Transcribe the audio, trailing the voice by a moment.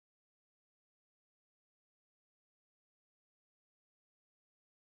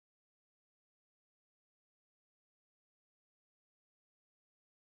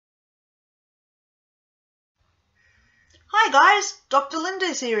Hi guys, Dr. Lynda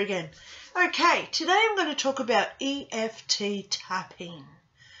is here again. Okay, today I'm going to talk about EFT tapping.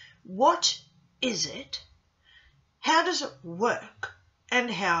 What is it? How does it work? And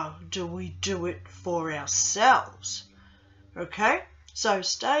how do we do it for ourselves? Okay, so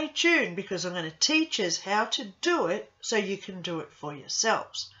stay tuned because I'm going to teach us how to do it so you can do it for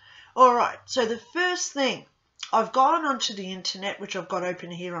yourselves. Alright, so the first thing, I've gone onto the internet, which I've got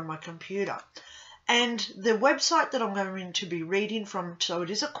open here on my computer. And the website that I'm going to be reading from, so it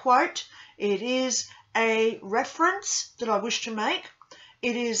is a quote, it is a reference that I wish to make.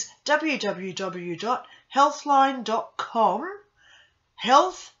 It is www.healthline.com,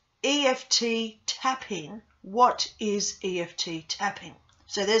 Health EFT Tapping. What is EFT tapping?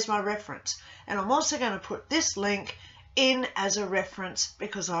 So there's my reference. And I'm also going to put this link in as a reference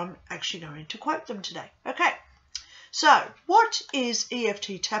because I'm actually going to quote them today. Okay, so what is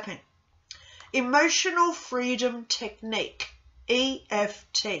EFT tapping? Emotional Freedom Technique,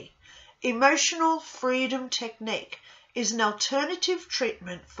 EFT. Emotional Freedom Technique is an alternative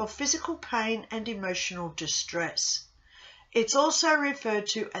treatment for physical pain and emotional distress. It's also referred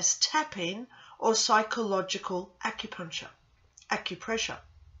to as tapping or psychological acupressure.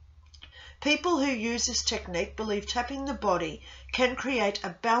 People who use this technique believe tapping the body can create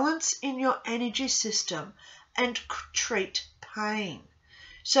a balance in your energy system and treat pain.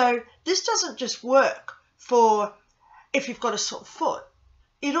 So this doesn't just work for if you've got a sore foot.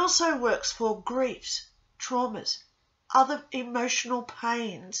 It also works for griefs, traumas, other emotional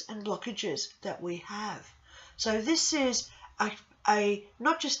pains and blockages that we have. So this is a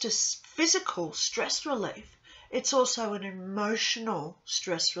not just a physical stress relief, it's also an emotional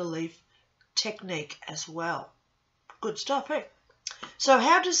stress relief technique as well. Good stuff, eh? So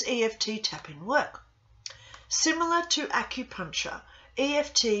how does EFT tapping work? Similar to acupuncture,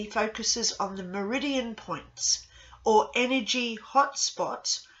 EFT focuses on the Meridian Points or energy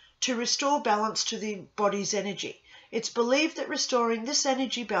hotspots to restore balance to the body's energy. It's believed that restoring this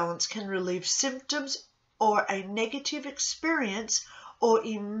energy balance can relieve symptoms or a negative experience or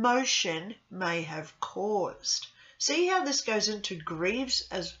emotion may have caused. See how this goes into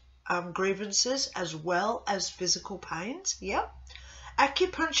grievances as well as physical pains? Yep.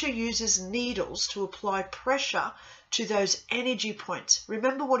 Acupuncture uses needles to apply pressure to those energy points.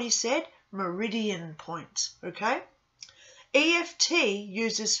 Remember what he said? Meridian points, okay? EFT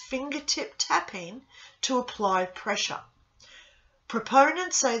uses fingertip tapping to apply pressure.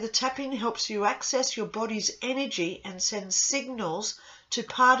 Proponents say the tapping helps you access your body's energy and sends signals to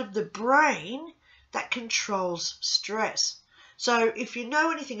part of the brain that controls stress. So if you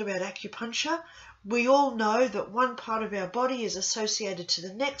know anything about acupuncture, we all know that one part of our body is associated to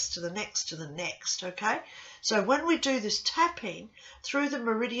the next, to the next, to the next, okay? So when we do this tapping through the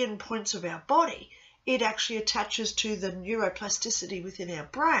meridian points of our body, it actually attaches to the neuroplasticity within our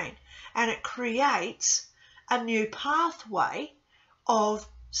brain and it creates a new pathway of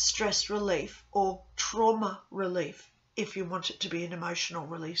stress relief or trauma relief, if you want it to be an emotional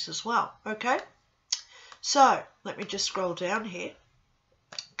release as well, okay? So let me just scroll down here.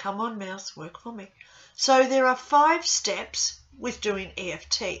 Come on, mouse, work for me. So there are 5 steps with doing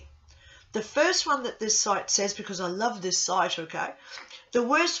EFT. The first one that this site says, because I love this site, okay,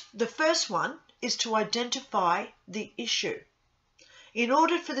 the first one is to identify the issue. In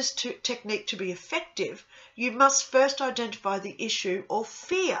order for this technique to be effective, you must first identify the issue or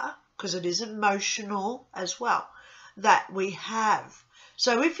fear, because it is emotional as well, that we have.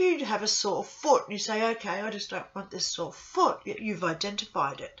 So if you have a sore foot and you say, okay, I just don't want this sore foot, you've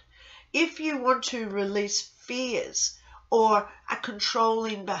identified it. If you want to release fears or a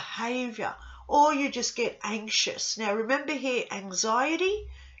controlling behavior, or you just get anxious. Now remember here, anxiety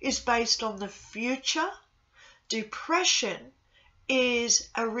is based on the future. Depression is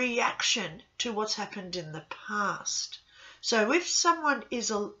a reaction to what's happened in the past. So if someone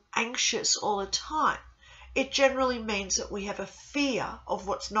is anxious all the time, it generally means that we have a fear of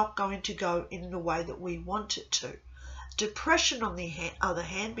what's not going to go in the way that we want it to. Depression, on the other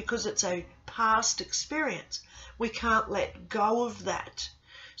hand, because it's a past experience, we can't let go of that.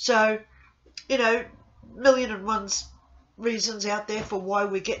 So, you know, 1,000,001 reasons out there for why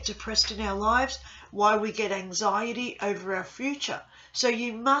we get depressed in our lives, why we get anxiety over our future. So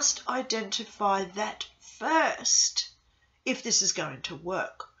you must identify that first if this is going to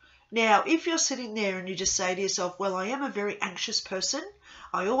work. Now, if you're sitting there and you just say to yourself, well, I am a very anxious person,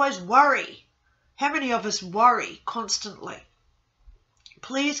 I always worry. How many of us worry constantly?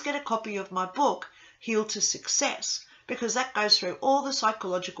 Please get a copy of my book, Heal to Success, because that goes through all the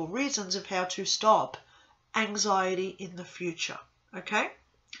psychological reasons of how to stop anxiety in the future, okay?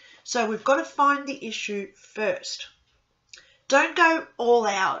 So we've got to find the issue first. Don't go all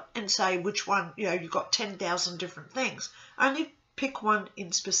out and say which one, you've got 10,000 different things. Only pick one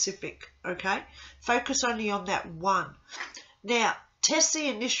in specific, okay? Focus only on that one. Now, test the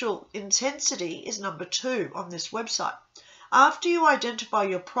initial intensity is number 2 on this website. After you identify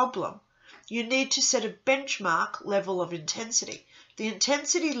your problem, you need to set a benchmark level of intensity. The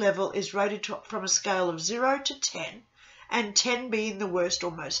intensity level is rated from a scale of 0 to 10, and 10 being the worst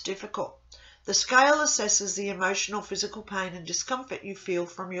or most difficult. The scale assesses the emotional, physical pain and discomfort you feel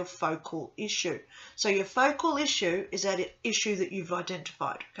from your focal issue. So your focal issue is that issue that you've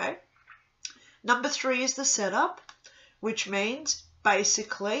identified, okay? Number 3 is the setup, which means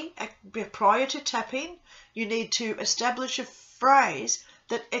basically prior to tapping, you need to establish a phrase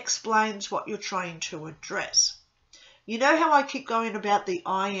that explains what you're trying to address. You know how I keep going about the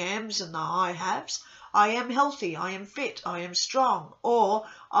I ams and the I haves? I am healthy, I am fit, I am strong, or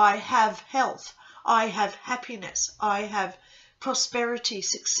I have health, I have happiness, I have prosperity,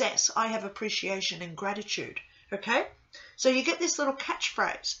 success, I have appreciation and gratitude, okay? So you get this little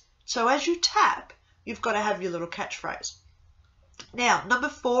catchphrase. So as you tap, you've got to have your little catchphrase. Now, number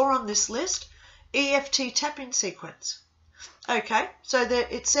 4 on this list, EFT tapping sequence. Okay, so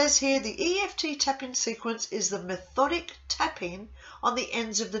it says here the EFT tapping sequence is the methodic tapping on the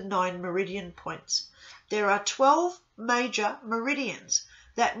ends of the 9 meridian points. There are 12 major meridians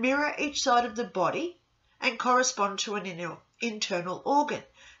that mirror each side of the body and correspond to an internal organ.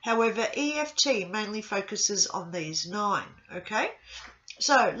 However, EFT mainly focuses on these 9, okay?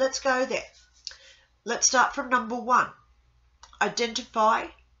 So let's go there. Let's start from number 1. Identify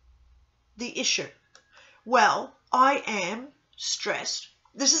the issue. Well, I am stressed.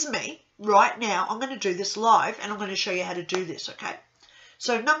 This is me right now. I'm going to do this live and I'm going to show you how to do this, okay?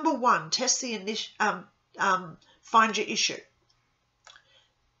 So number 1, test the find your issue.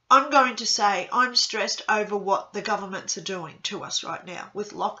 I'm going to say I'm stressed over what the governments are doing to us right now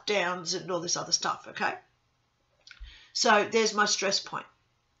with lockdowns and all this other stuff, okay? So there's my stress point,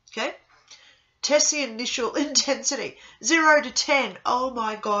 okay? Test the initial intensity, 0 to 10. Oh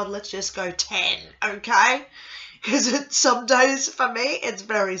my God, let's just go 10, okay? Because some days for me, it's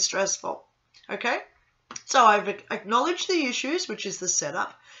very stressful, okay? So I've acknowledged the issues, which is the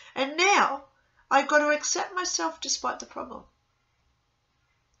setup, and now I've got to accept myself despite the problem.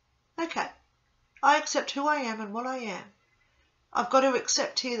 Okay, I accept who I am and what I am. I've got to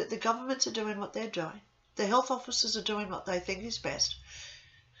accept here that the governments are doing what they're doing. The health officers are doing what they think is best,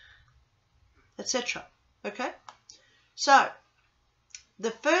 etc. Okay, so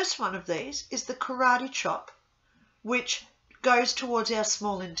the first one of these is the karate chop, which goes towards our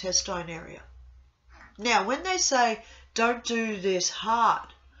small intestine area. Now, when they say don't do this hard,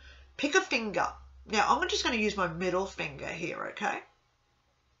 pick a finger. Now, I'm just going to use my middle finger here, okay?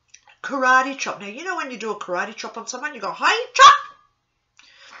 Karate chop. Now, you know when you do a karate chop on someone, you go, hey, chop!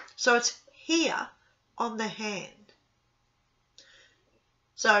 So it's here on the hand.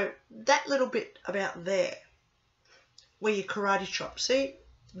 So that little bit about there, where you karate chop, see,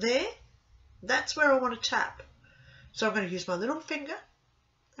 there, that's where I want to tap. So I'm going to use my little finger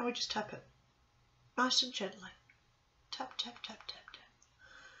and we just tap it, nice and gently. Tap, tap, tap, tap, tap.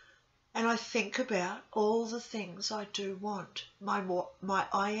 And I think about all the things I do want, my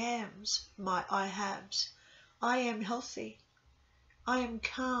I ams, my I haves. I am healthy. I am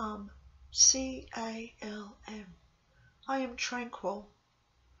calm, C-A-L-M. I am tranquil.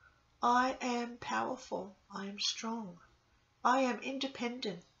 I am powerful. I am strong. I am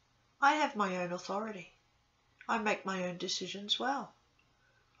independent. I have my own authority. I make my own decisions well.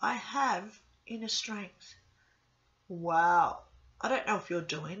 I have inner strength. Wow. I don't know if you're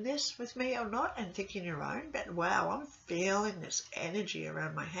doing this with me or not and thinking your own, but wow, I'm feeling this energy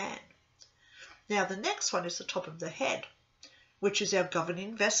around my hand. Now, the next one is the top of the head, which is our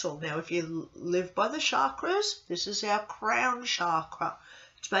governing vessel. Now, if you live by the chakras, this is our crown chakra.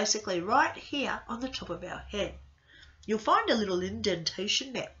 It's basically right here on the top of our head. You'll find a little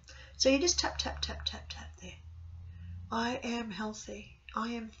indentation there. So you just tap, tap, tap, tap, tap there. I am healthy. I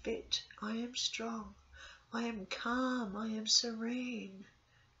am fit. I am strong. I am calm. I am serene.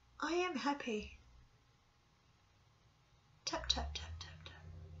 I am happy. Tap, tap, tap, tap, tap.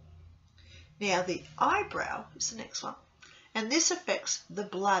 Now the eyebrow is the next one. And this affects the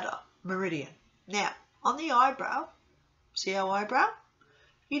bladder meridian. Now, on the eyebrow, see our eyebrow?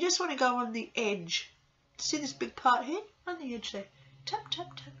 You just want to go on the edge. See this big part here? On the edge there. Tap,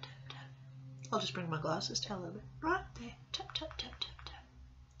 tap, tap, tap, tap. I'll just bring my glasses down a little bit. Right there. Tap, tap, tap, tap, tap.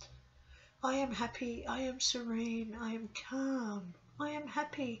 I am happy. I am serene. I am calm. I am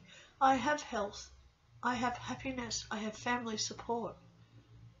happy. I have health. I have happiness. I have family support.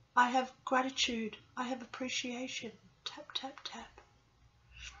 I have gratitude. I have appreciation. Tap, tap, tap.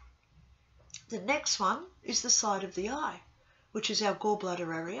 The next one is the side of the eye, which is our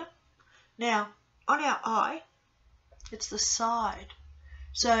gallbladder area. Now, on our eye, it's the side.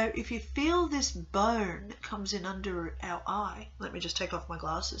 So if you feel this bone that comes in under our eye, let me just take off my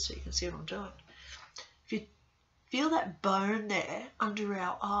glasses so you can see what I'm doing. If you feel that bone there under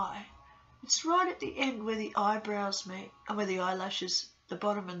our eye, it's right at the end where the eyebrows meet, and where the eyelashes, the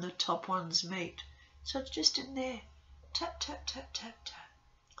bottom and the top ones meet. So it's just in there. Tap, tap, tap, tap, tap.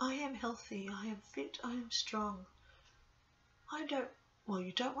 I am healthy, I am fit, I am strong.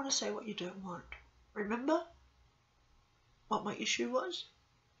 You don't want to say what you don't want. Remember what my issue was?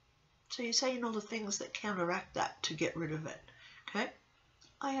 So you're saying all the things that counteract that to get rid of it. Okay?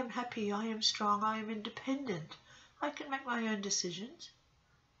 I am happy, I am strong, I am independent. I can make my own decisions.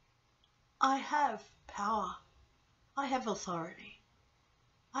 I have power. I have authority.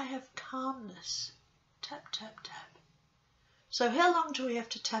 I have calmness. Tap, tap, tap. So how long do we have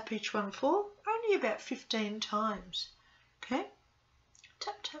to tap each one for? Only about 15 times. Okay?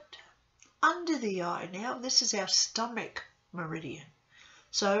 Tap, tap, tap. Under the eye now, this is our stomach meridian.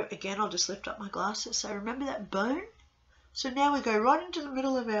 So again, I'll just lift up my glasses. So remember that bone? So now we go right into the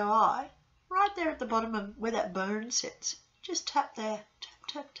middle of our eye, right there at the bottom of where that bone sits. Just tap there. Tap,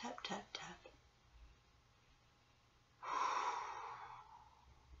 tap, tap, tap, tap.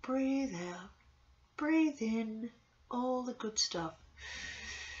 Breathe out. Breathe in. All the good stuff.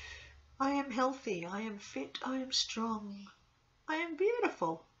 I am healthy. I am fit. I am strong. I am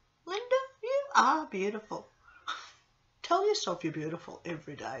beautiful. Linda, you are beautiful. Tell yourself you're beautiful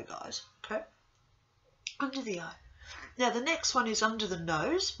every day, guys. Okay? Under the eye. Now, the next one is under the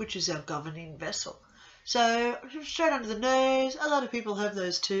nose, which is our governing vessel. So, straight under the nose. A lot of people have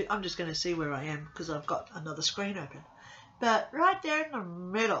those too. I'm just going to see where I am because I've got another screen open. But right there in the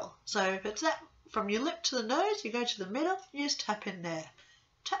middle. So, if it's that from your lip to the nose, you go to the middle, you just tap in there.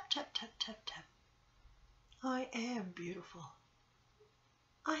 Tap, tap, tap, tap, tap. I am beautiful.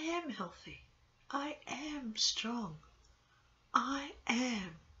 I am healthy. I am strong. I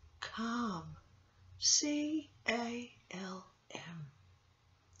am calm. C-A-L-M.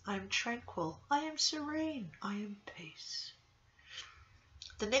 I am tranquil. I am serene. I am peace.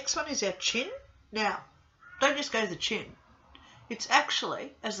 The next one is our chin. Now, don't just go to the chin. It's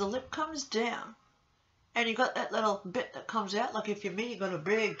actually, as the lip comes down, and you got that little bit that comes out, like if you're me, you got a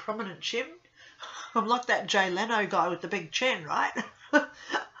big prominent chin. I'm like that Jay Leno guy with the big chin, right?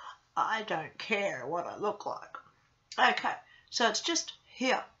 I don't care what I look like. Okay, so it's just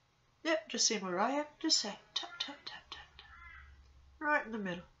here. Yep, just see where I am. Just say tap, tap, tap, tap, tap. Right in the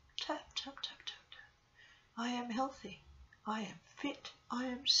middle. Tap, tap, tap, tap, tap. I am healthy. I am fit. I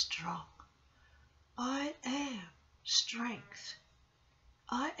am strong. I am strength.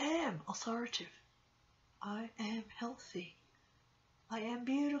 I am authoritative. I am healthy. I am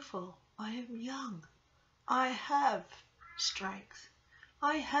beautiful. I am young. I have strength.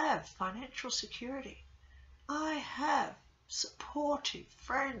 I have financial security. I have supportive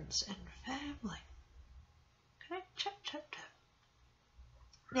friends and family. Okay, tap, tap, tap.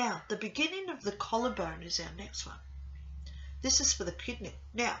 Now, the beginning of the collarbone is our next one. This is for the kidney.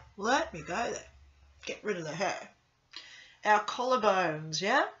 Now, let me go there. Get rid of the hair. Our collarbones,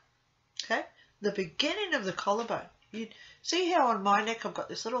 yeah? Okay, the beginning of the collarbone. You see how on my neck I've got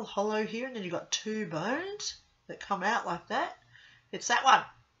this little hollow here, and then you've got two bones that come out like that? It's that one.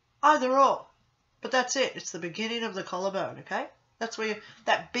 Either or. But that's it. It's the beginning of the collarbone, okay? That's where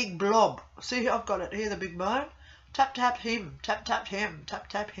that big blob. See, I've got it here, the big bone. Tap, tap him. Tap, tap him. Tap,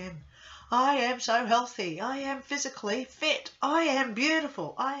 tap him. I am so healthy. I am physically fit. I am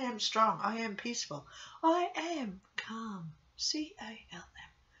beautiful. I am strong. I am peaceful. I am calm.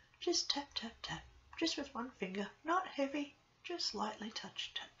 C-A-L-M. Just tap, tap, tap. Just with one finger. Not heavy. Just lightly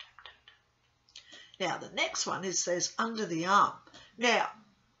touch. Tap, tap, tap, tap. Now, the next one says under the arm. Now,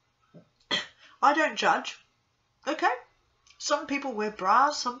 I don't judge. Okay? Some people wear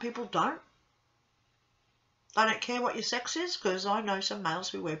bras. Some people don't. I don't care what your sex is, because I know some males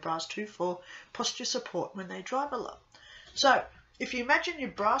who wear bras too for posture support when they drive a lot. So, if you imagine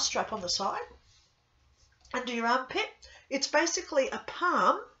your bra strap on the side, under your armpit, it's basically a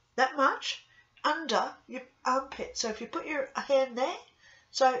palm, that much, under your armpit. So if you put your hand there,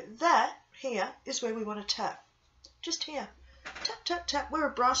 so that here is where we want to tap. Just here. Tap, tap, tap, where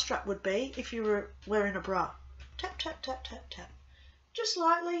a bra strap would be if you were wearing a bra. Tap, tap, tap, tap, tap. Just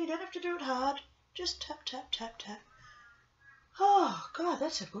lightly, you don't have to do it hard. Just tap, tap, tap, tap. Oh, God,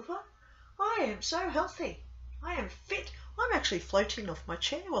 that's a good one. I am so healthy. I am fit. I'm actually floating off my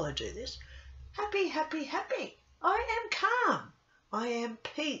chair while I do this. Happy, happy, happy. I am calm. I am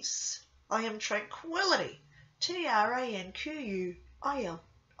peace. I am tranquility. Tranquility.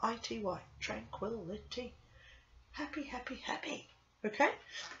 Tranquility. Happy, happy, happy. Okay?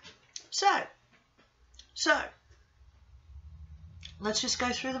 So, let's just go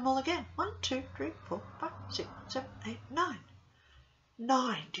through them all again. 1, 2, 3, 4, 5, 6, 7, 8, 9.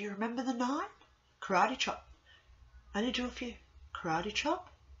 9. Do you remember the 9? Karate chop. Only do a few. Karate chop.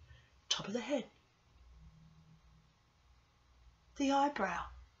 Top of the head. The eyebrow.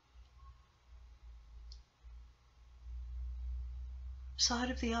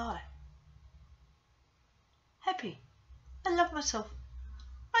 Side of the eye. Happy. I love myself.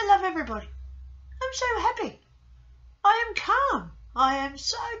 I love everybody. I'm so happy. I am calm. I am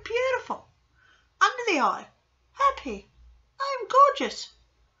so beautiful. Under the eye. Happy. I am gorgeous.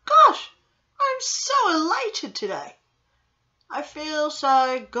 Gosh, I'm so elated today. I feel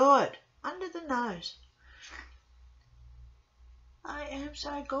so good. Under the nose. I am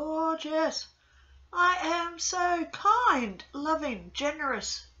so gorgeous. I am so kind, loving,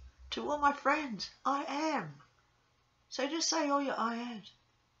 generous to all my friends. I am. So just say all your I ams.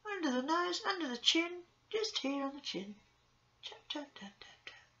 Under the nose, under the chin, just here on the chin. Tap, tap, tap, tap,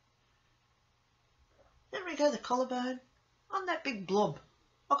 tap. Then we go the collarbone on that big blob.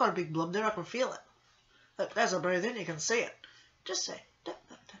 I've got a big blob there, I can feel it. But as I breathe in, you can see it. Just say tap,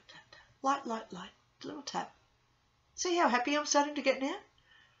 tap, tap, tap, tap. Light, light, light. Little tap. See how happy I'm starting to get now?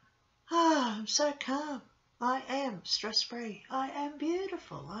 Ah, I'm so calm. I am stress-free. I am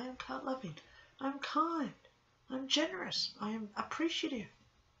beautiful. I am loving. I'm kind. I'm generous. I am appreciative.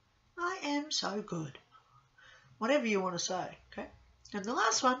 I am so good. Whatever you want to say, okay? And the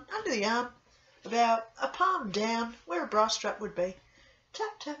last one, under the arm, about a palm down, where a bra strap would be.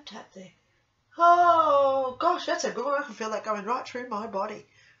 Tap, tap, tap there. Oh, gosh, that's a good one. I can feel that going right through my body.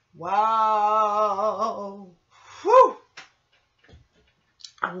 Wow. Whew.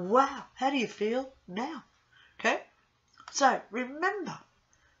 Wow. How do you feel now? Okay? So, remember,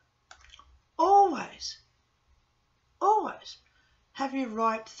 always have your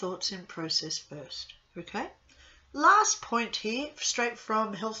right thoughts in process first. Okay? Last point here, straight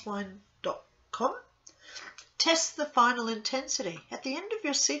from healthline.com. Test the final intensity. At the end of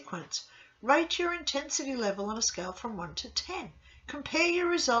your sequence, rate your intensity level on a scale from 1 to 10. Compare your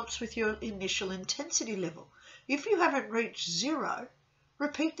results with your initial intensity level. If you haven't reached 0,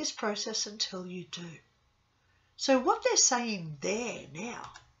 repeat this process until you do. So what they're saying there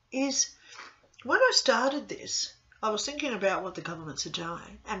now is, when I started this, I was thinking about what the governments are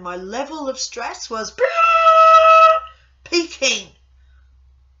doing, and my level of stress was peaking.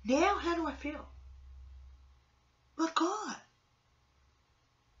 Now, how do I feel? My God,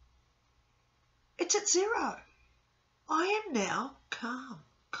 it's at 0. I am now calm,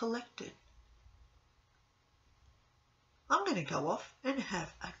 collected. I'm going to go off and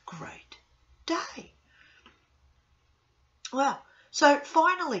have a great day. Wow. So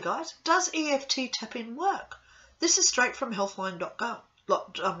finally, guys, does EFT tapping work? This is straight from healthline.com.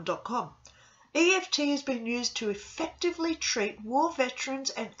 EFT has been used to effectively treat war veterans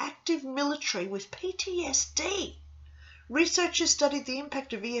and active military with PTSD. Researchers studied the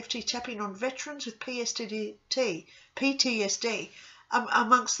impact of EFT tapping on veterans with PTSD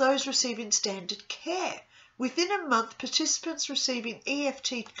amongst those receiving standard care. Within a month, participants receiving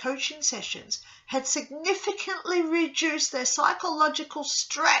EFT coaching sessions had significantly reduced their psychological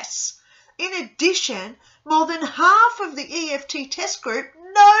stress. In addition, more than half of the EFT test group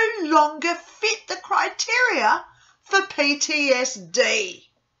no longer fit the criteria for PTSD.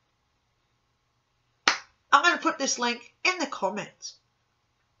 I'm going to put this link in the comments.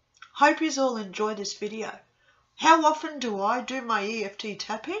 Hope you all enjoy this video. How often do I do my EFT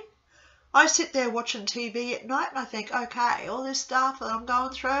tapping? I sit there watching TV at night and I think, okay, all this stuff that I'm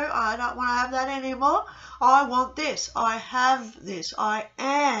going through, I don't want to have that anymore. I want this. I have this. I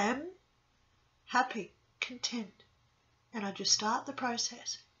am happy, content. And I just start the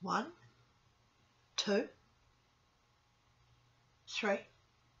process. 1, 2, 3,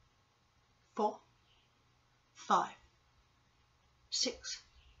 4, 5, 6,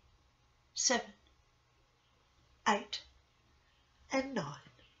 7, 8, and 9.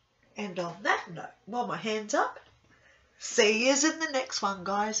 And on that note, while my hand's up, see yous in the next one,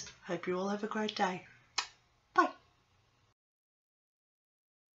 guys. Hope you all have a great day. Bye.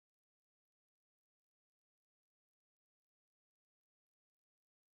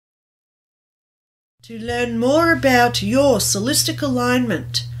 To learn more about your holistic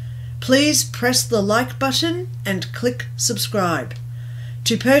alignment, please press the like button and click subscribe.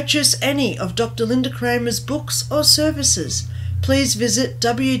 To purchase any of Dr. Lynda Kramer's books or services, please visit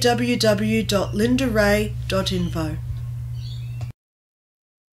www.lindaray.info.